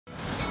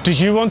Do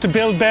you want to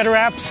build better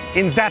apps?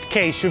 In that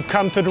case, you've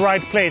come to the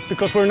right place,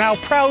 because we're now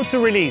proud to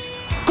release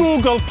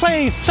Google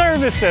Play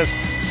Services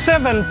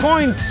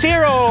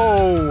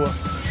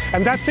 7.0.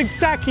 And that's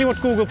exactly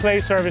what Google Play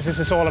Services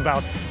is all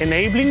about,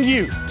 enabling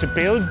you to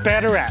build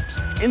better apps.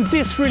 In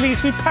this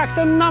release, we packed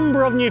a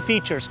number of new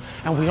features,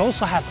 and we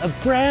also have a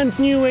brand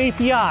new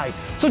API.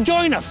 So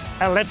join us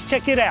and let's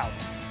check it out.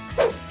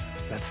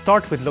 Let's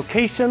start with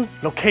location,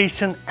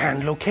 location,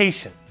 and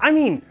location. I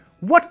mean,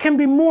 what can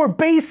be more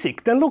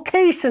basic than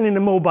location in a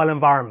mobile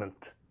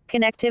environment?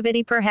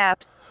 Connectivity,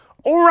 perhaps.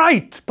 All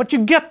right, but you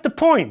get the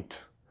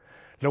point.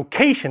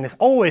 Location is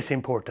always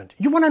important.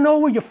 You want to know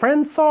where your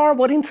friends are,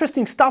 what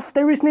interesting stuff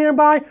there is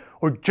nearby,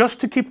 or just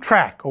to keep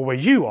track of where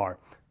you are.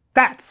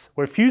 That's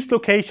where Fused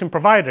Location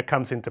Provider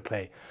comes into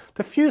play.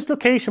 The Fused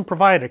Location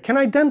Provider can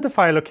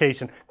identify a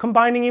location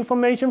combining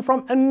information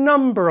from a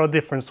number of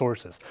different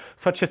sources,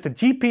 such as the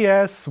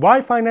GPS,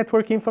 Wi-Fi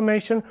network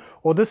information,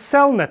 or the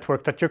cell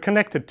network that you're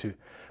connected to.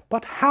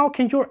 But how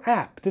can your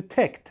app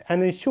detect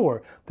and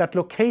ensure that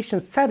location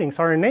settings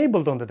are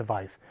enabled on the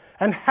device,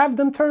 and have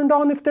them turned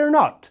on if they're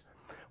not?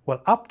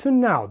 Well, up to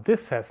now,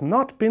 this has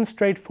not been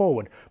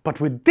straightforward,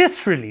 but with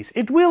this release,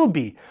 it will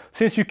be,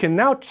 since you can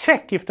now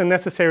check if the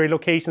necessary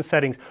location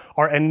settings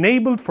are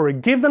enabled for a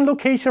given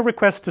location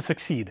request to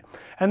succeed.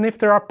 And if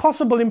there are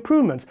possible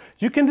improvements,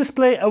 you can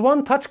display a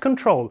one-touch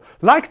control,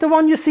 like the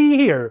one you see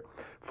here,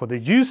 for the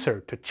user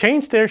to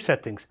change their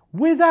settings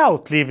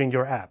without leaving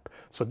your app.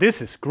 So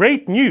this is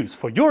great news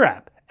for your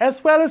app,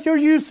 as well as your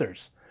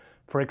users.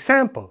 For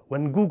example,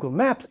 when Google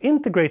Maps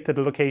integrated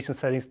the location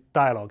settings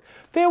dialog,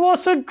 there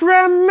was a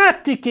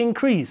dramatic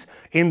increase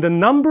in the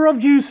number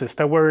of users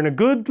that were in a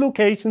good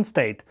location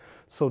state.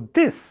 So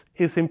this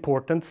is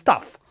important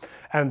stuff.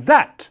 And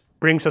that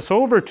brings us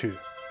over to...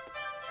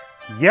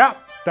 Yeah,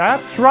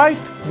 that's right,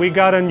 we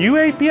got a new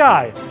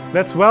API.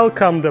 Let's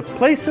welcome the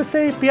Places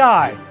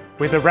API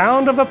with a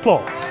round of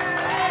applause.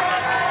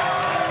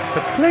 The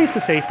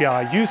Places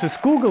API uses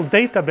Google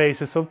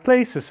databases of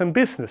places and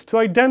business to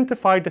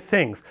identify the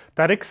things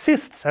that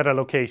exists at a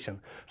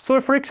location.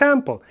 So for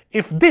example,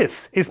 if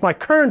this is my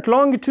current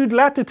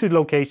longitude-latitude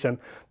location,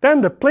 then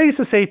the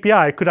Places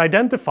API could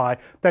identify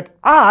that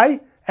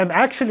I am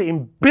actually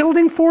in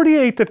Building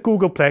 48 at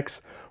Googleplex,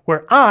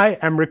 where I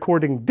am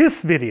recording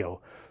this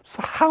video.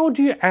 So how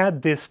do you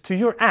add this to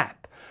your app?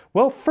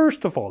 Well,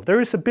 first of all,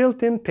 there is a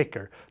built-in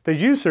picker. The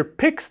user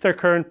picks their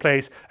current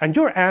place, and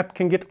your app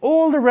can get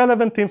all the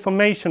relevant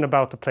information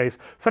about the place,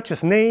 such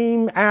as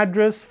name,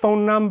 address,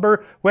 phone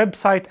number,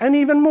 website, and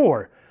even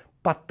more.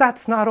 But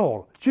that's not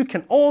all. You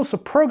can also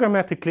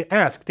programmatically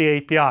ask the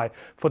API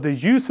for the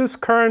user's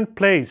current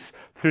place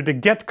through the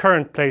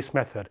getCurrentPlace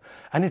method.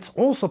 And it's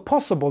also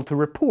possible to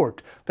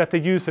report that the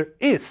user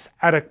is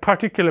at a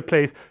particular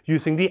place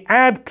using the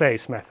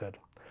addPlace method.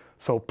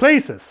 So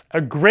Places, a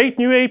great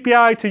new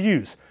API to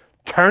use,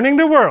 turning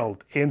the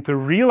world into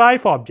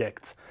real-life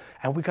objects.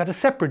 And we got a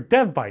separate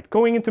dev bite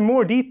going into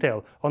more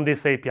detail on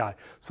this API,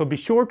 so be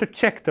sure to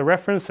check the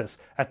references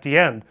at the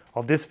end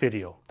of this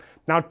video.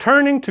 Now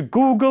turning to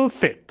Google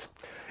Fit.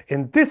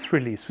 In this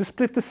release, we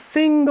split the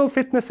single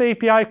fitness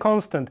API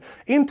constant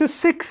into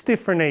 6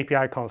 different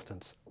API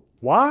constants.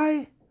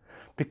 Why?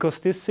 Because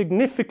this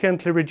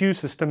significantly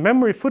reduces the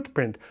memory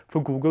footprint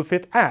for Google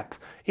Fit apps,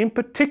 in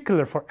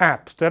particular for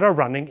apps that are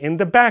running in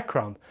the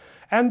background.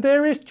 And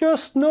there is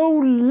just no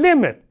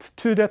limit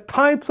to the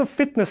types of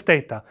fitness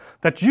data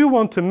that you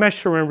want to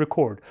measure and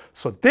record.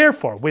 So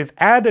therefore, we've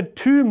added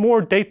 2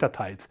 more data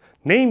types,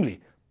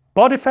 namely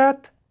body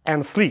fat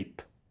and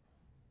sleep.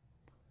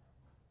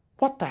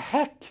 What the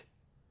heck?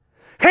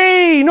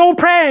 Hey, no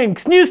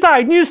pranks! New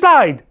slide, new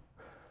slide!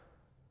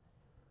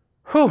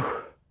 Whew.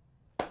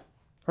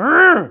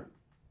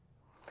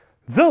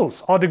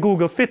 Those are the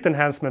Google Fit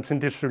enhancements in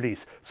this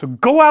release. So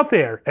go out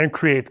there and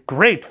create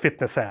great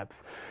fitness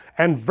apps.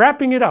 And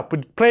wrapping it up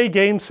with Play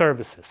Game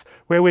Services,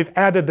 where we've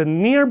added the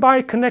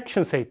Nearby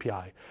Connections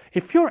API.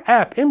 If your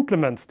app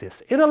implements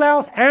this, it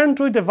allows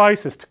Android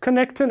devices to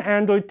connect to an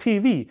Android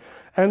TV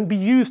and be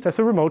used as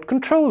a remote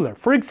controller,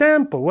 for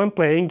example, when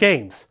playing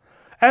games.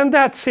 And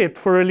that's it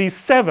for release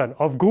 7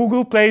 of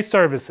Google Play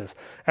Services.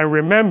 And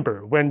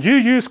remember, when you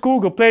use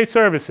Google Play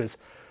Services,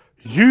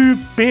 you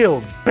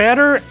build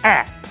better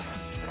apps.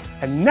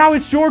 And now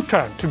it's your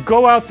turn to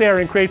go out there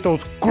and create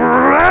those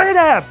great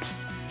apps.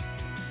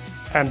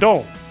 And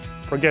don't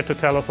forget to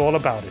tell us all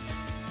about it.